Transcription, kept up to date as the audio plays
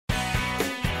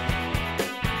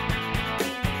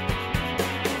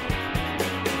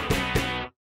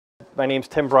My name's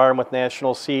Tim Breyer. I'm with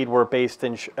National Seed. We're based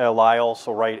in Lisle,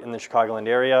 so right in the Chicagoland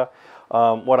area.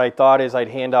 What I thought is I'd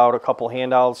hand out a couple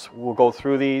handouts. We'll go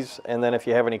through these, and then if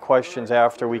you have any questions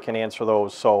after, we can answer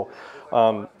those. So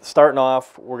starting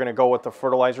off, we're going to go with the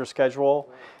fertilizer schedule.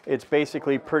 It's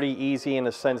basically pretty easy in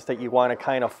the sense that you want to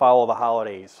kind of follow the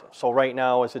holidays. So right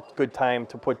now is a good time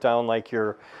to put down like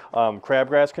your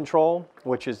crabgrass control,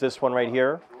 which is this one right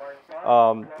here.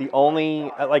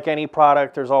 Like any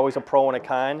product, there's always a pro and a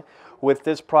con. With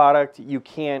this product, you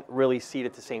can't really seed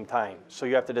at the same time. So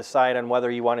you have to decide on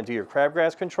whether you want to do your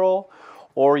crabgrass control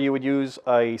or you would use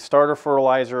a starter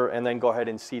fertilizer and then go ahead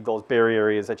and seed those berry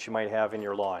areas that you might have in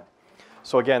your lawn.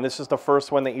 So again, this is the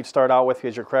first one that you'd start out with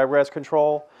is your crabgrass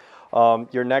control.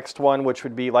 Your next one, which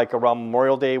would be like around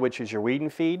Memorial Day, which is your weed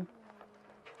and feed.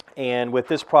 And with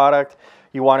this product,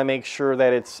 you want to make sure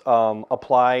that it's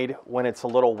applied when it's a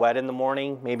little wet in the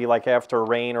morning, maybe like after a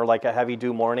rain or like a heavy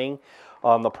dew morning.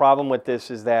 The problem with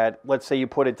this is that, let's say you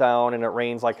put it down and it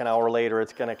rains like an hour later,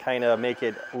 it's going to kind of make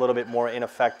it a little bit more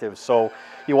ineffective. So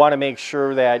you want to make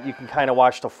sure that you can kind of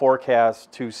watch the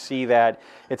forecast to see that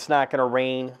it's not going to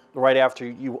rain right after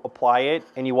you apply it,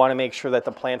 and you want to make sure that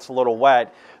the plant's a little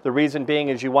wet. The reason being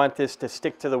is you want this to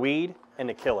stick to the weed and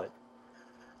to kill it.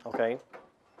 Okay?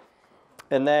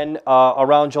 And then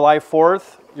around July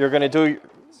 4th, you're going to do...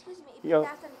 Excuse me, if it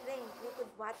doesn't rain, you could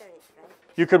water it, right?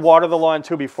 You could water the lawn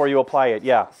too before you apply it,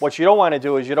 yeah. What you don't want to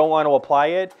do is you don't want to apply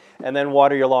it and then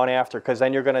water your lawn after, because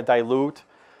then you're going to dilute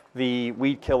the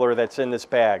weed killer that's in this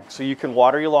bag. So you can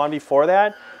water your lawn before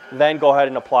that, then go ahead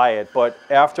and apply it. But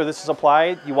after this is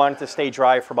applied, you want it to stay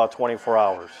dry for about 24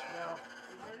 hours.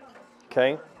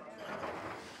 Okay?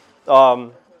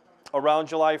 Around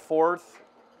July 4th,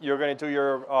 you're going to do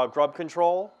your grub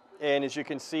control. And as you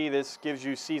can see, this gives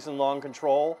you season-long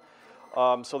control.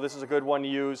 So this is a good one to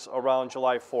use around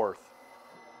July 4th.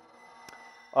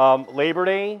 Labor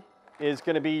Day is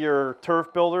going to be your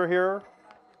turf builder here.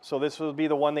 So this will be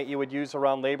the one that you would use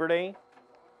around Labor Day.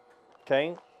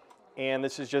 Okay? And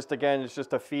this is just, again, it's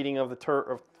just a feeding of the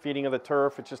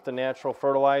turf. It's just a natural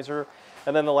fertilizer.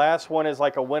 And then the last one is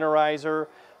like a winterizer,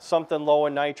 something low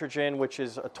in nitrogen, which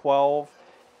is a 12,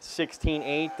 16,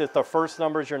 8. The first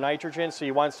number is your nitrogen, so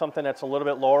you want something that's a little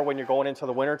bit lower when you're going into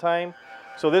the wintertime.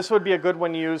 So this would be a good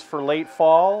one to use for late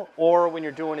fall or when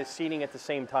you're doing a seeding at the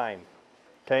same time.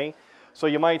 Okay? So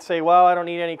you might say, well, I don't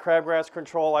need any crabgrass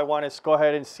control. I want to go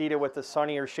ahead and seed it with the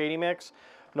sunny or shady mix.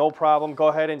 No problem. Go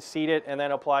ahead and seed it and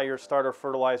then apply your starter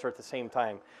fertilizer at the same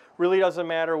time. Really doesn't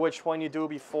matter which one you do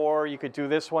before. You could do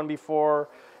this one before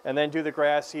and then do the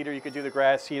grass seed, or you could do the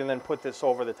grass seed and then put this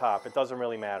over the top. It doesn't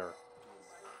really matter.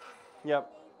 Yep.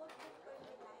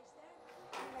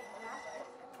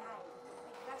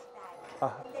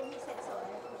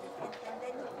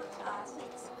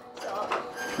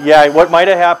 Yeah, what might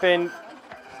have happened,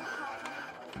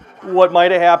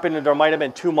 there might have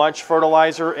been too much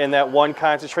fertilizer in that one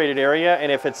concentrated area,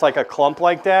 and if it's like a clump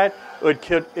like that, it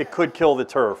could kill the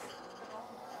turf.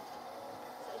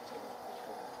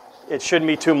 It shouldn't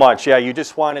be too much. Yeah, you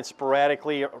just want it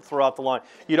sporadically throughout the lawn.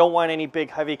 You don't want any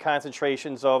big heavy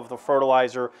concentrations of the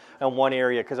fertilizer in one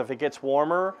area, because if it gets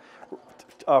warmer,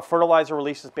 fertilizer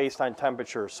releases based on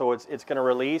temperature. So it's going to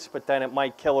release, but then it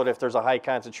might kill it if there's a high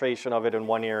concentration of it in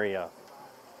one area.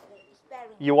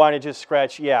 You want to just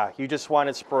scratch, yeah, you just want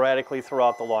it sporadically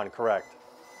throughout the lawn, correct.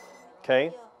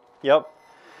 Okay? Yep.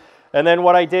 And then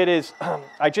what I did is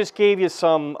I just gave you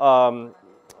some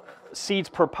seeds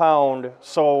per pound.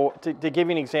 So to give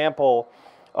you an example,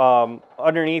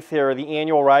 underneath here, the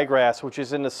annual ryegrass, which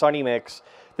is in the sunny mix,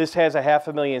 this has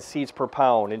 500,000 seeds per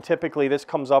pound, and typically this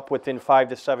comes up within 5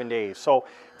 to 7 days. So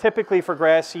typically for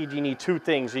grass seed, you need two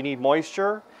things. You need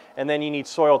moisture, and then you need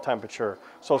soil temperature.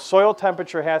 So soil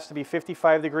temperature has to be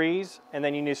 55 degrees, and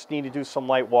then you just need to do some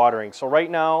light watering. So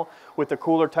right now, with the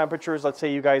cooler temperatures, let's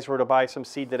say you guys were to buy some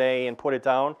seed today and put it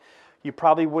down, you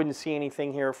probably wouldn't see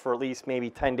anything here for at least maybe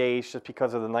 10 days just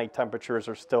because of the night temperatures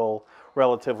are still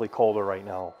relatively colder right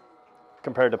now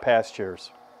compared to past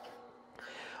years.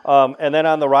 And then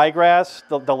on the ryegrass,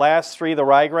 the last three, the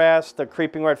ryegrass, the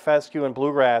creeping red fescue, and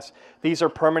bluegrass, these are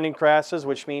permanent grasses,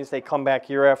 which means they come back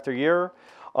year after year.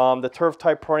 The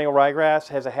turf-type perennial ryegrass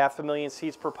has 500,000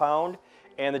 seeds per pound,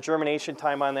 and the germination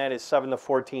time on that is 7 to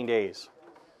 14 days.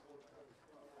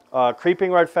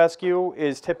 Creeping red fescue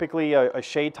is typically a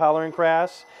shade-tolerant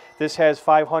grass. This has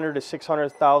 500 to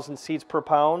 600,000 seeds per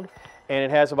pound, and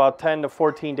it has about 10 to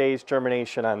 14 days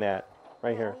germination on that,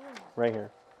 right here, right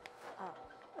here.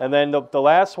 And then the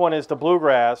last one is the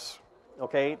bluegrass.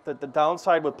 Okay, the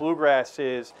downside with bluegrass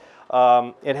is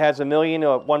it has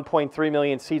 1.3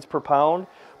 million seeds per pound,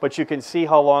 but you can see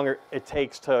how long it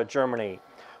takes to germinate.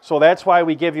 So that's why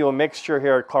we give you a mixture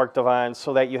here at Clark Devon,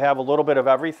 so that you have a little bit of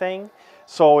everything.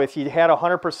 So if you had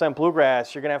 100%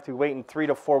 bluegrass, you're going to have to wait in 3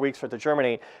 to 4 weeks for it to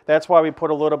germinate. That's why we put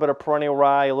a little bit of perennial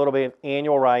rye, a little bit of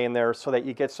annual rye in there, so that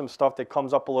you get some stuff that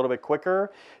comes up a little bit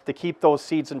quicker to keep those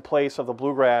seeds in place of the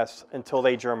bluegrass until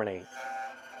they germinate.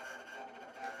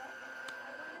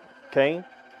 Okay.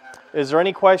 Is there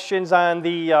any questions on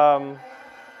the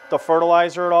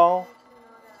fertilizer at all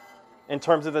in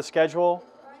terms of the schedule?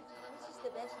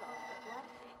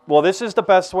 Well, this is the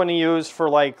best one to use for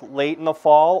like late in the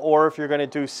fall, or if you're going to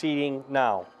do seeding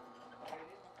now.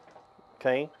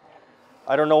 Okay.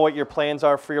 I don't know what your plans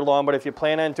are for your lawn, but if you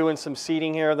plan on doing some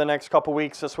seeding here the next couple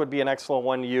weeks, this would be an excellent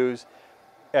one to use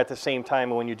at the same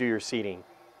time when you do your seeding.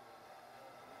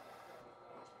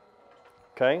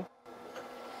 Okay.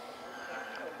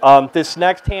 This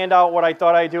next handout, what I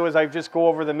thought I'd do is I'd just go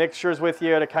over the mixtures with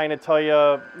you to kind of tell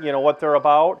you, what they're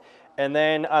about. And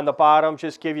then on the bottom,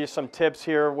 just give you some tips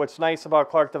here. What's nice about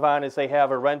Clark Devon is they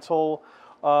have a rental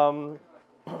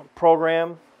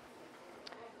program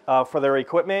for their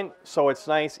equipment. So it's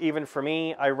nice, even for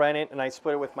me, I rent it and I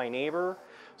split it with my neighbor.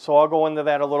 So I'll go into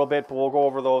that a little bit, but we'll go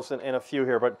over those in a few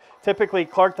here. But typically,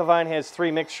 Clark Devon has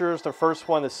 3 mixtures. The first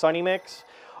one, the Sunny Mix.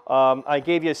 I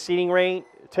gave you a seeding rate.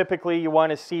 Typically, you want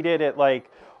to seed it at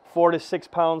like 4 to 6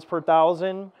 pounds per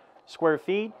 1,000 square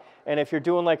feet. And if you're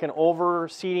doing like an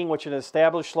overseeding, which is an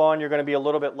established lawn, you're going to be a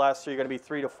little bit less, so you're going to be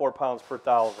 3 to 4 pounds per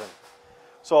 1,000.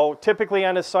 So typically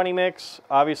on the Sunny Mix,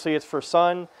 obviously it's for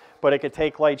sun, but it could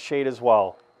take light shade as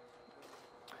well.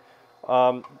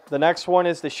 The next one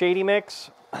is the Shady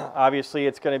Mix. Obviously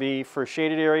it's going to be for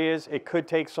shaded areas. It could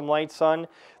take some light sun.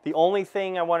 The only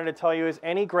thing I wanted to tell you is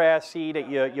any grass seed that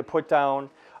you put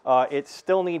down, it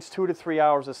still needs 2 to 3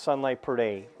 hours of sunlight per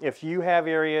day. If you have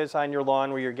areas on your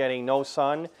lawn where you're getting no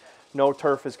sun, no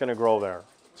turf is going to grow there.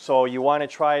 So you want to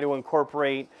try to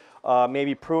incorporate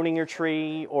maybe pruning your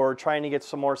tree or trying to get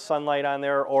some more sunlight on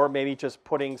there, or maybe just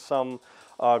putting some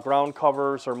ground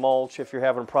covers or mulch if you're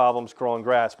having problems growing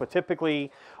grass. But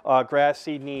typically, grass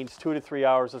seed needs 2 to 3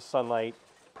 hours of sunlight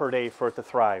per day for it to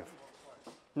thrive.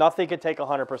 Nothing can take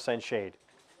 100% shade.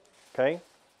 Okay?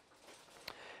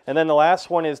 And then the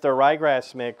last one is the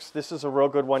ryegrass mix. This is a real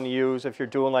good one to use if you're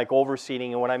doing like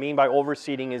overseeding. And what I mean by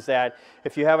overseeding is that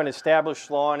if you have an established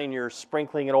lawn and you're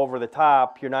sprinkling it over the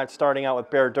top, you're not starting out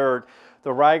with bare dirt. The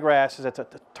ryegrass is a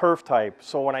turf type.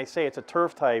 So when I say it's a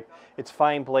turf type, it's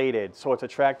fine bladed. So it's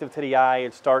attractive to the eye,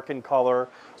 it's dark in color.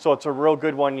 So it's a real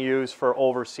good one to use for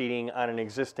overseeding on an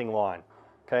existing lawn.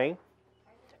 Okay?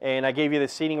 And I gave you the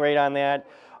seeding rate on that.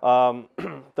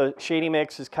 The Shady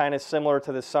Mix is kind of similar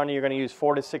to the Sunny. You're going to use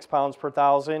 4 to 6 pounds per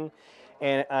 1,000.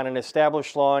 And on an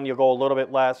established lawn, you'll go a little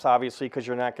bit less, obviously, because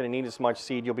you're not going to need as much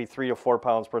seed. You'll be 3 to 4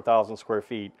 pounds per 1,000 square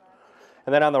feet.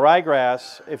 And then on the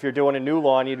ryegrass, if you're doing a new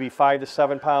lawn, you'd be 5 to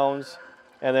 7 pounds.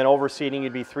 And then overseeding,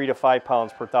 you'd be 3 to 5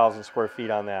 pounds per 1,000 square feet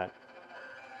on that.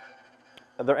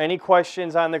 Are there any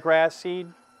questions on the grass seed?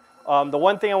 The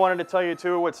one thing I wanted to tell you,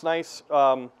 too, what's nice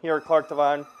here at Clark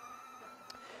Devon,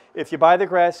 if you buy the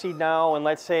grass seed now, and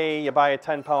let's say you buy a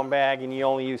 10-pound bag and you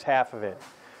only use half of it,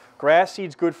 grass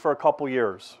seed's good for a couple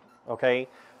years, okay?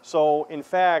 So, in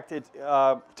fact,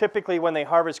 typically when they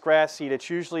harvest grass seed, it's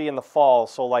usually in the fall,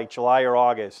 so like July or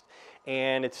August,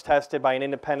 and it's tested by an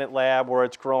independent lab where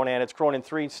it's grown at. It's grown in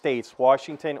 3 states,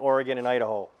 Washington, Oregon, and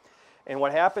Idaho. And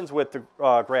what happens with the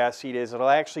grass seed is it'll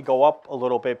actually go up a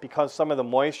little bit because some of the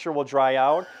moisture will dry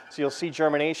out. So you'll see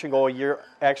germination go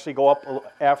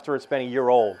up after it's been a year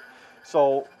old.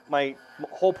 So my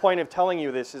whole point of telling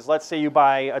you this is, let's say you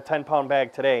buy a 10-pound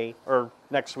bag today or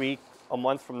next week, a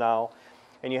month from now,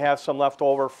 and you have some left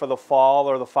over for the fall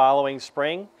or the following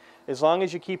spring. As long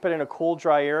as you keep it in a cool,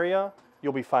 dry area,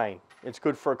 you'll be fine. It's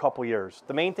good for a couple years.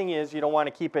 The main thing is you don't want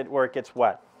to keep it where it gets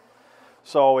wet.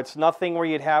 So it's nothing where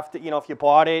you'd have to, if you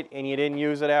bought it and you didn't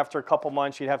use it after a couple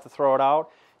months, you'd have to throw it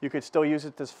out. You could still use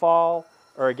it this fall,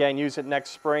 or again, use it next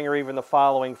spring or even the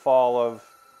following fall of,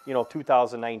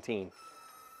 2019.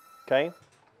 Okay?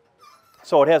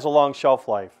 So it has a long shelf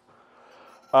life.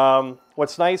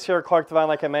 What's nice here at Clark Devon,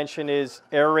 like I mentioned, is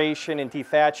aeration and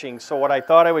dethatching. So what I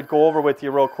thought I would go over with you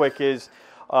real quick is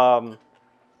some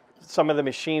of the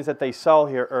machines that they sell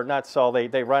here, or not sell,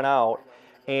 they rent out.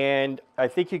 And I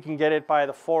think you can get it by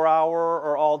the 4-hour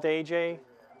or all day, Jay?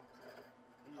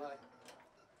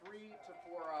 3 to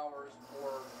 4 hours or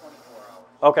 24 hours.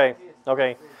 Okay,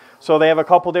 okay. So they have a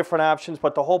couple different options,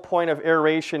 but the whole point of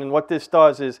aeration and what this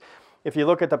does is, if you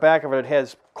look at the back of it, it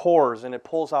has cores and it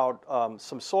pulls out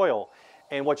some soil.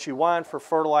 And what you want for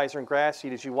fertilizer and grass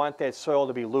seed is you want that soil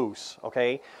to be loose,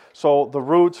 okay? So the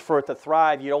roots, for it to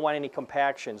thrive, you don't want any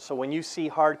compaction. So when you see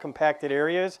hard compacted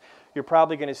areas, you're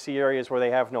probably going to see areas where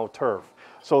they have no turf.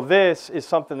 So this is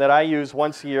something that I use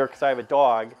once a year because I have a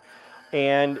dog,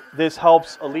 and this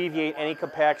helps alleviate any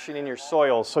compaction in your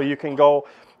soil. So you can go,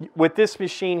 with this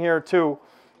machine here too,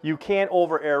 you can't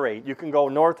over aerate. You can go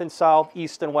north and south,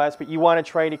 east and west, but you want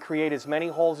to try to create as many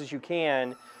holes as you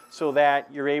can so that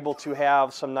you're able to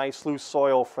have some nice loose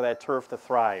soil for that turf to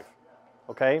thrive,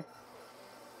 okay?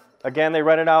 Again, they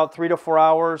rent it out 3 to 4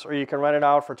 hours, or you can rent it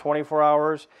out for 24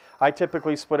 hours. I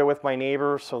typically split it with my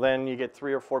neighbor, so then you get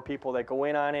 3 or 4 people that go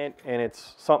in on it, and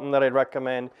it's something that I'd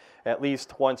recommend at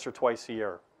least once or twice a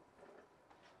year.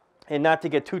 And not to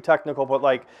get too technical, but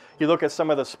like you look at some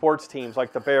of the sports teams,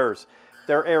 like the Bears,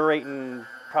 they're aerating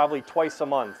probably twice a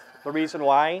month. The reason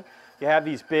why? You have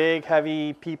these big,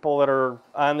 heavy people that are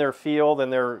on their field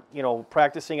and they're, you know,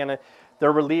 practicing, and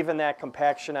they're relieving that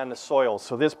compaction on the soil.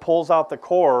 So this pulls out the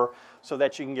core so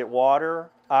that you can get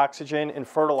water, oxygen, and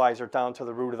fertilizer down to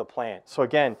the root of the plant. So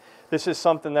again, this is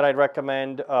something that I'd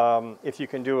recommend if you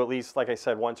can do at least, like I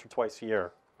said, once or twice a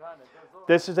year.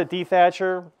 This is a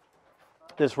dethatcher,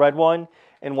 this red one,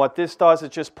 and what this does is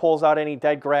just pulls out any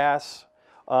dead grass,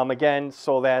 again,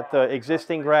 so that the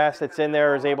existing grass that's in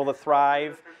there is able to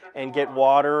thrive and get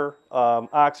water,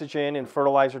 oxygen, and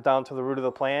fertilizer down to the root of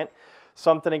the plant.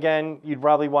 Something, again, you'd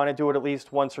probably want to do it at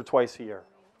least once or twice a year.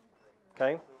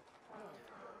 Okay?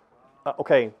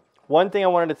 Okay, one thing I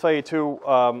wanted to tell you too,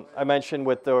 I mentioned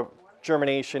with the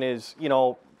germination is, you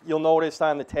know, you'll notice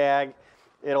on the tag,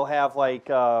 it'll have like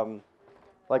on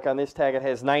this tag, it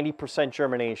has 90%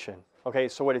 germination. Okay,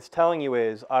 so what it's telling you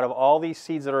is, out of all these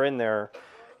seeds that are in there,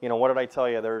 you know, what did I tell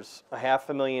you? There's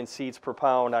 500,000 seeds per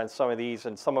pound on some of these,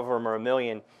 and some of them are 1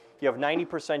 million. You have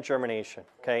 90% germination,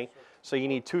 okay? So you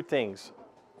need 2 things,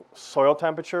 soil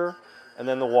temperature and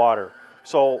then the water.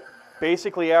 So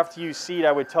basically after you seed,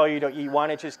 I would tell you that you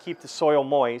want to just keep the soil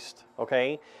moist,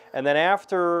 okay? And then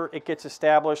after it gets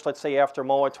established, let's say after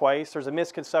mow it twice, there's a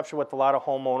misconception with a lot of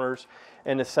homeowners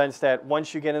in the sense that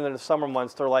once you get into the summer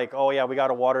months, they're like, oh yeah, we got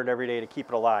to water it every day to keep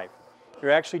it alive. You're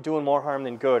actually doing more harm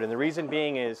than good. And the reason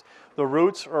being is the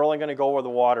roots are only going to go where the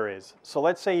water is. So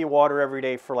let's say you water every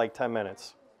day for like 10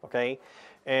 minutes, okay?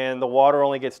 And the water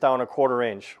only gets down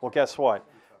 1/4 inch. Well, guess what?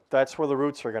 That's where the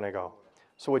roots are going to go.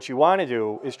 So what you want to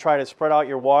do is try to spread out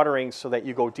your watering so that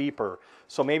you go deeper.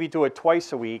 So maybe do it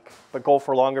twice a week, but go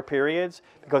for longer periods,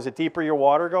 because the deeper your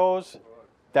water goes,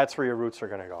 that's where your roots are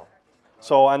going to go.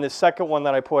 So on this second one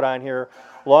that I put on here,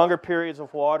 longer periods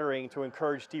of watering to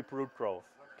encourage deep root growth.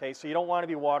 Okay, so you don't want to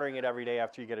be watering it every day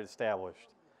after you get it established.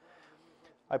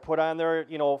 I put on there,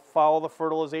 you know, follow the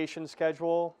fertilization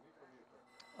schedule.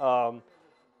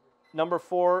 Number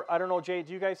 4, I don't know, Jay,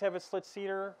 do you guys have a slit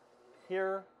seeder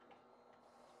here?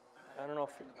 I don't know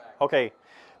if, okay.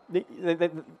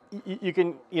 You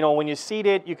can, you know, when you seed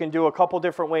it, you can do a couple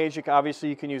different ways. You can, obviously,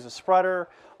 you can use a spreader.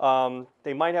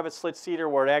 They might have a slit seeder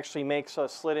where it actually makes a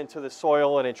slit into the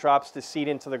soil and it drops the seed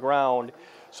into the ground.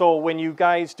 So when you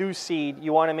guys do seed,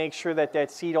 you want to make sure that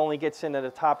that seed only gets into the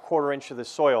top 1/4 inch of the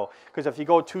soil. Because if you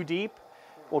go too deep,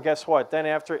 well, guess what? Then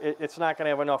after, it's not going to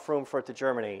have enough room for it to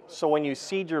germinate. So when you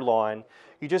seed your lawn,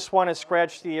 you just want to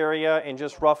scratch the area and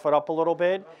just rough it up a little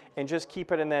bit and just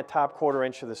keep it in that top 1/4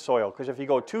 inch of the soil. Because if you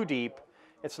go too deep,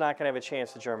 it's not going to have a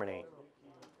chance to germinate.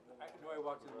 I know I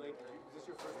walked in late. Is this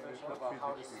your first mention about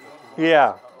how to seed?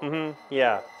 Yeah.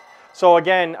 Yeah. So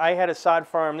again, I had a sod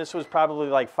farm. This was probably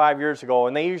like 5 years ago,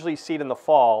 and they usually seed in the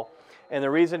fall. And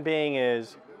the reason being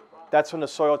is that's when the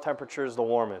soil temperature is the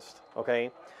warmest,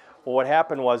 okay? Well, what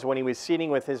happened was when he was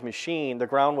seeding with his machine, the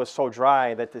ground was so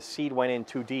dry that the seed went in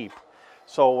too deep.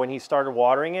 So when he started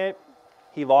watering it,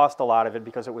 he lost a lot of it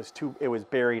because it was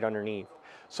buried underneath.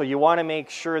 So you want to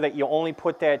make sure that you only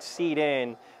put that seed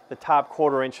in the top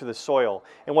 1/4 inch of the soil.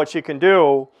 And what you can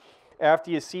do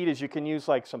after you seed is you can use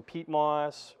like some peat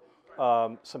moss,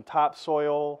 some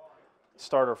topsoil,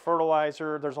 starter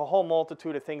fertilizer. There's a whole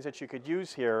multitude of things that you could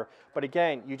use here. But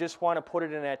again, you just want to put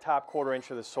it in that top 1/4 inch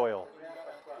of the soil.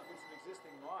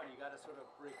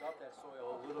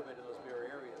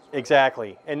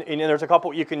 Exactly, and there's a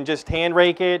couple, you can just hand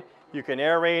rake it, you can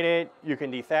aerate it, you can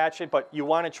dethatch it, but you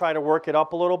want to try to work it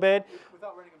up a little bit.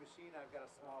 Without running a machine, I've got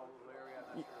a small little area,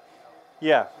 I'm not sure.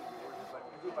 Yeah. But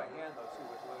you do it by hand though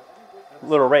too.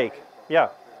 With Little rake,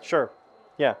 yeah, sure,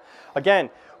 yeah. Again,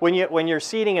 when you're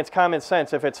seeding, it's common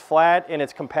sense. If it's flat and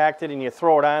it's compacted and you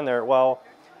throw it on there, well,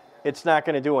 it's not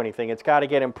going to do anything. It's got to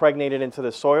get impregnated into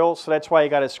the soil, so that's why you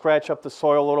got to scratch up the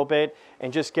soil a little bit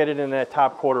and just get it in that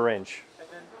top 1/4 inch.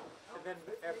 And then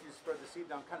after you spread the seed,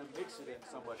 down, kind of mix it in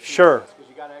somewhat. Sure. Because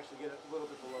you got to actually get it a little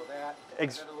bit below that,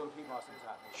 and then a little peat moss on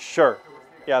top. Sure.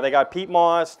 Yeah, they got peat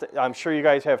moss. I'm sure you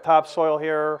guys have topsoil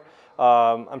here.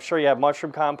 I'm sure you have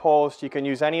mushroom compost. You can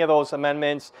use any of those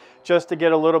amendments just to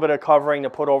get a little bit of covering to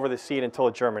put over the seed until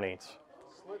it germinates.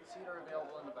 Slit seeder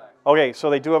available in the back. Okay, so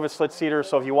they do have a slit seeder.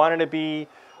 So if you wanted to be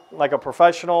like a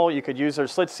professional, you could use their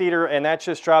slit seeder, and that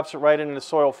just drops it right into the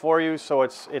soil for you. So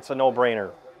it's a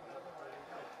no-brainer.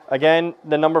 Again,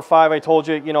 the number 5, I told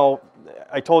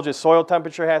you, soil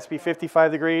temperature has to be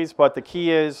 55 degrees, but the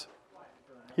key is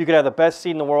you could have the best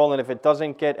seed in the world, and if it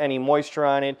doesn't get any moisture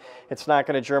on it, it's not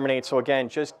going to germinate. So again,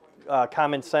 just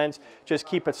common sense, just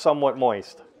keep it somewhat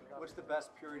moist. What's the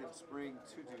best period of spring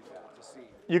to do that, to seed?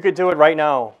 You could do it right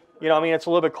now. I mean, it's a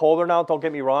little bit colder now, don't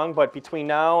get me wrong, but between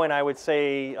now and I would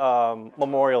say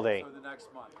Memorial Day. So the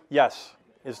next month? Yes,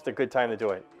 is the good time to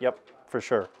do it. Yep, for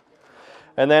sure.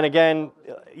 And then again,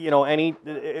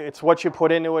 it's what you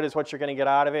put into it is what you're going to get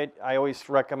out of it. I always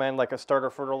recommend like a starter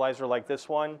fertilizer like this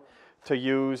one to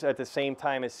use at the same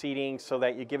time as seeding so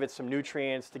that you give it some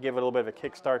nutrients to give it a little bit of a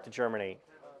kickstart to germinate.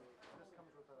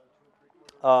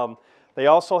 They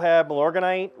also have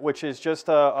Milorganite, which is just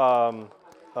a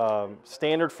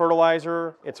standard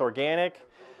fertilizer. It's organic.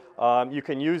 You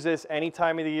can use this any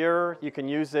time of the year. You can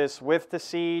use this with the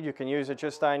seed. You can use it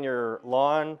just on your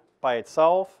lawn by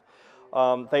itself.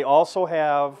 They also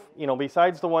have,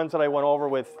 besides the ones that I went over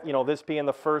with, this being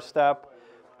the first step,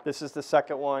 this is the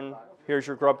second one. Here's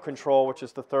your grub control, which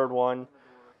is the third one.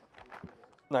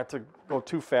 Not to go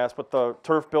too fast, but the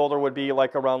turf builder would be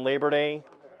like around Labor Day.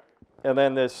 And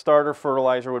then the starter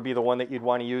fertilizer would be the one that you'd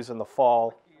want to use in the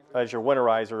fall as your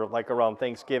winterizer, like around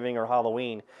Thanksgiving or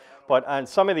Halloween. But on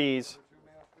some of these,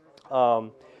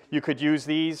 you could use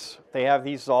these. They have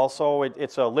these also.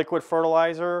 It's a liquid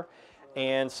fertilizer,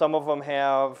 and some of them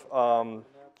have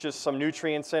just some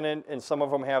nutrients in it, and some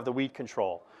of them have the weed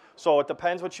control. So it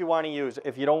depends what you want to use.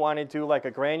 If you don't want to do like a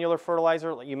granular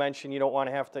fertilizer, like you mentioned, you don't want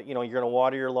to have to, you're going to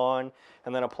water your lawn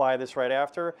and then apply this right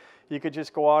after, you could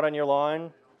just go out on your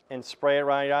lawn and spray it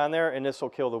right on there, and this will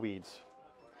kill the weeds.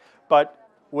 But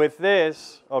with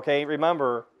this, okay,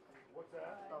 remember,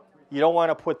 you don't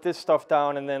want to put this stuff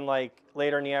down and then like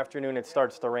later in the afternoon it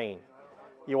starts to rain.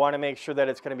 You want to make sure that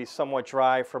it's going to be somewhat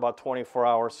dry for about 24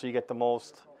 hours so you get the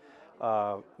most,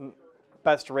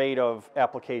 best rate of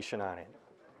application on it,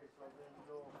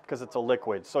 because it's a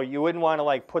liquid. So you wouldn't want to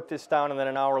like put this down and then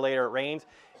an hour later it rains.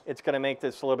 It's going to make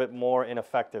this a little bit more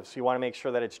ineffective. So you want to make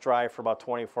sure that it's dry for about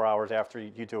 24 hours after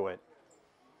you do it.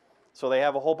 So they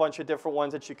have a whole bunch of different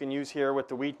ones that you can use here with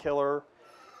the weed killer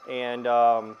and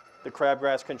the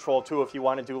crabgrass control too if you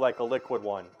want to do like a liquid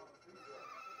one.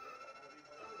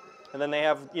 And then they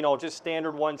have, just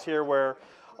standard ones here where,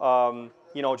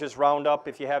 just round up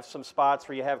if you have some spots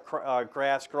where you have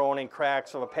grass growing in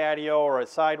cracks of a patio or a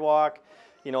sidewalk.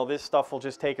 This stuff will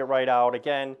just take it right out.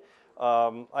 Again,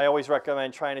 I always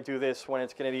recommend trying to do this when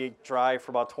it's going to be dry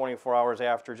for about 24 hours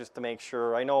after, just to make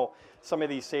sure. I know some of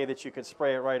these say that you can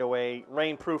spray it right away,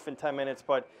 rain-proof in 10 minutes,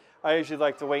 but I usually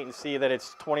like to wait and see that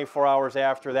it's 24 hours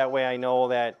after. That way I know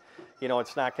that,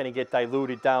 it's not going to get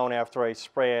diluted down after I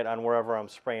spray it on wherever I'm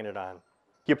spraying it on.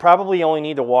 You probably only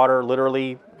need to water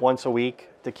literally once a week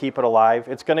to keep it alive.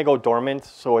 It's going to go dormant,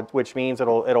 which means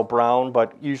it'll brown,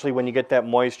 but usually when you get that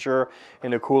moisture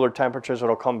and the cooler temperatures,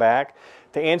 it'll come back.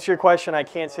 To answer your question, I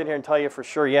can't sit here and tell you for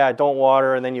sure, yeah, don't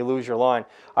water and then you lose your lawn.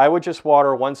 I would just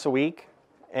water once a week,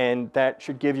 and that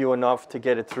should give you enough to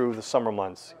get it through the summer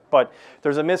months. But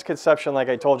there's a misconception, like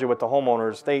I told you, with the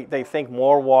homeowners. They think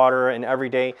more water and every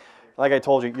day, like I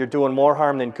told you, you're doing more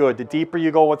harm than good. The deeper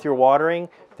you go with your watering,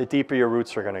 the deeper your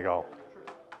roots are going to go.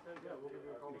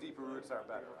 Deeper roots are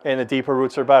better. And the deeper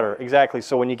roots are better, exactly.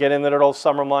 So when you get into those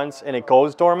summer months and it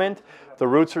goes dormant, the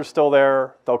roots are still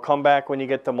there. They'll come back when you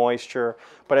get the moisture.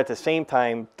 But at the same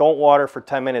time, don't water for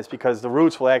 10 minutes because the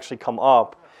roots will actually come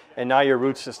up, and now your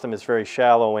root system is very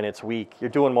shallow and it's weak. You're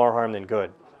doing more harm than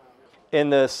good. In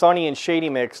the sunny and shady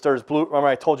mix, there's remember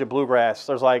I told you bluegrass.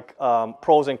 There's like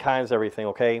pros and cons to everything,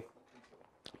 okay?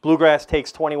 Bluegrass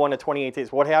takes 21 to 28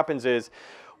 days. What happens is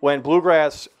when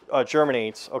bluegrass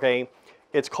germinates, okay,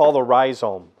 it's called a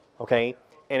rhizome, okay,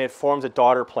 and it forms a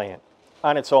daughter plant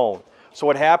on its own. So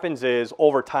what happens is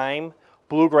over time,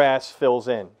 bluegrass fills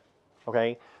in,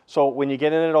 okay? So when you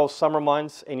get into those summer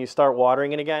months and you start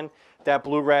watering it again, that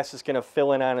bluegrass is going to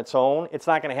fill in on its own. It's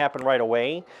not going to happen right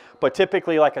away, but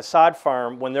typically like a sod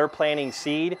farm, when they're planting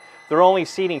seed, they're only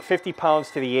seeding 50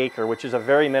 pounds to the acre, which is a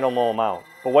very minimal amount.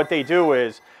 But what they do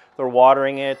is they're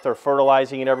watering it, they're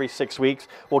fertilizing it every 6 weeks.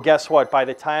 Well, guess what? By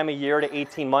the time a year to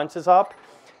 18 months is up,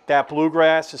 that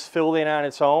bluegrass is filled in on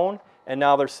its own, and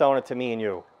now they're selling it to me and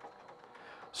you.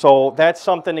 So that's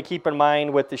something to keep in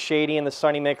mind with the shady and the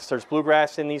sunny mix. There's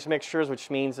bluegrass in these mixtures, which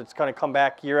means it's going to come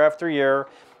back year after year,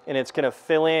 and it's going to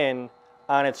fill in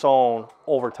on its own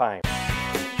over time.